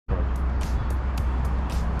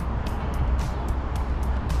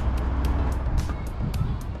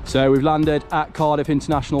So we've landed at Cardiff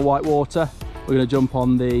International White water. We're going to jump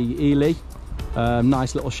on the Ely.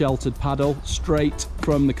 Nice little sheltered paddle straight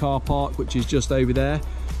from the car park, which is just over there.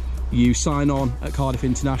 You sign on at Cardiff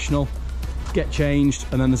International, get changed,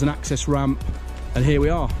 and then there's an access ramp, and here we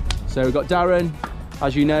are. So we've got Darren,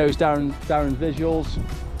 as you know, is Darren's visuals,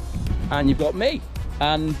 and you've got me,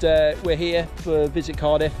 and we're here for Visit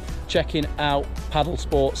Cardiff, checking out paddle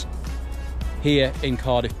sports here in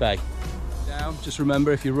Cardiff Bay. Now, just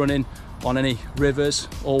remember, if you're running on any rivers,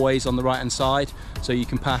 always on the right hand side, so you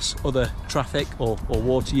can pass other traffic or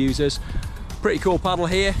water users. Pretty cool paddle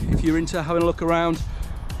here if you're into having a look around.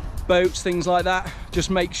 Boats, things like that,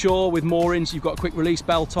 just make sure with moorings you've got a quick release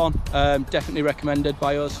belt on. Definitely recommended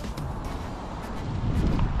by us.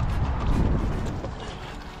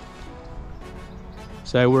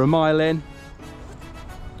 So we're a mile in.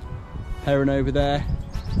 Heron over there,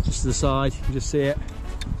 just to the side, you can just see it.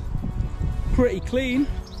 Pretty clean.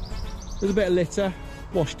 There's a bit of litter,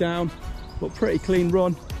 washed down, but pretty clean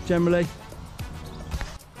run generally.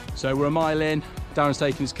 So we're a mile in. Darren's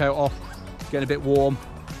taking his coat off, getting a bit warm.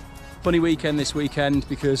 Funny weekend this weekend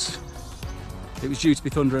because it was due to be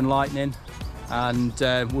thunder and lightning, and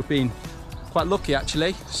we've been quite lucky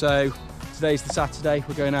actually. So today's the Saturday,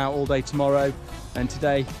 we're going out all day tomorrow, and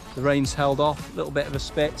today the rain's held off, a little bit of a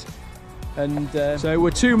spit, and so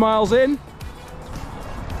we're 2 miles in.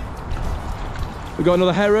 We've got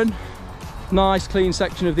another heron, nice clean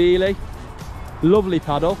section of the Ely, lovely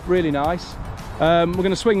paddle, really nice. We're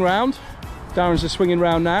going to swing round. Darren's just swinging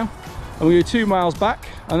round now, and we're 2 miles back,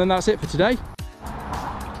 and then that's it for today.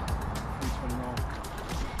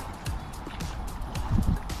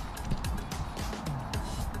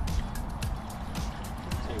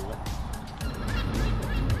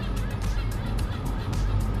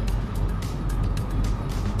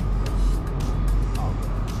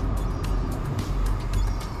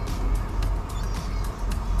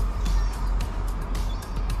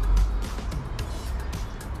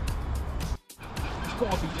 It's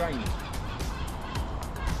got to be draining.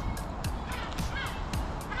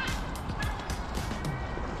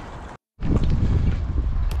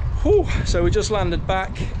 Whew, so we just landed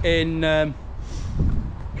back in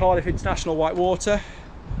Cardiff International White water,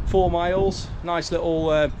 4 miles, nice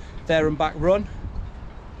little there and back run,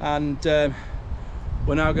 and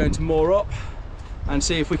we're now going to moor up and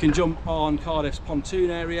see if we can jump on Cardiff's pontoon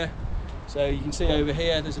area. So you can see over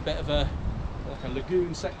here there's a bit of a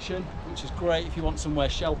lagoon section, which is great if you want somewhere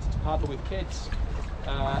sheltered to paddle with kids.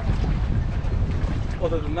 Other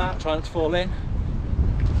than that, try not to fall in.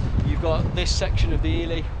 You've got this section of the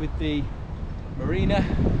Ely with the marina,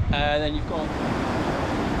 and then you've got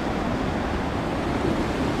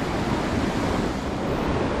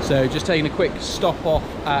so just taking a quick stop off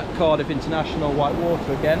at Cardiff International White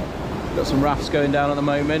water again. Got some rafts going down at the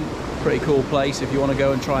moment. Pretty cool place if you want to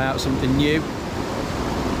go and try out something new.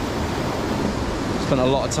 Spent a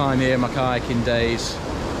lot of time here in my kayaking days.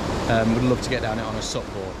 Would love to get down it on a sup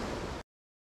board.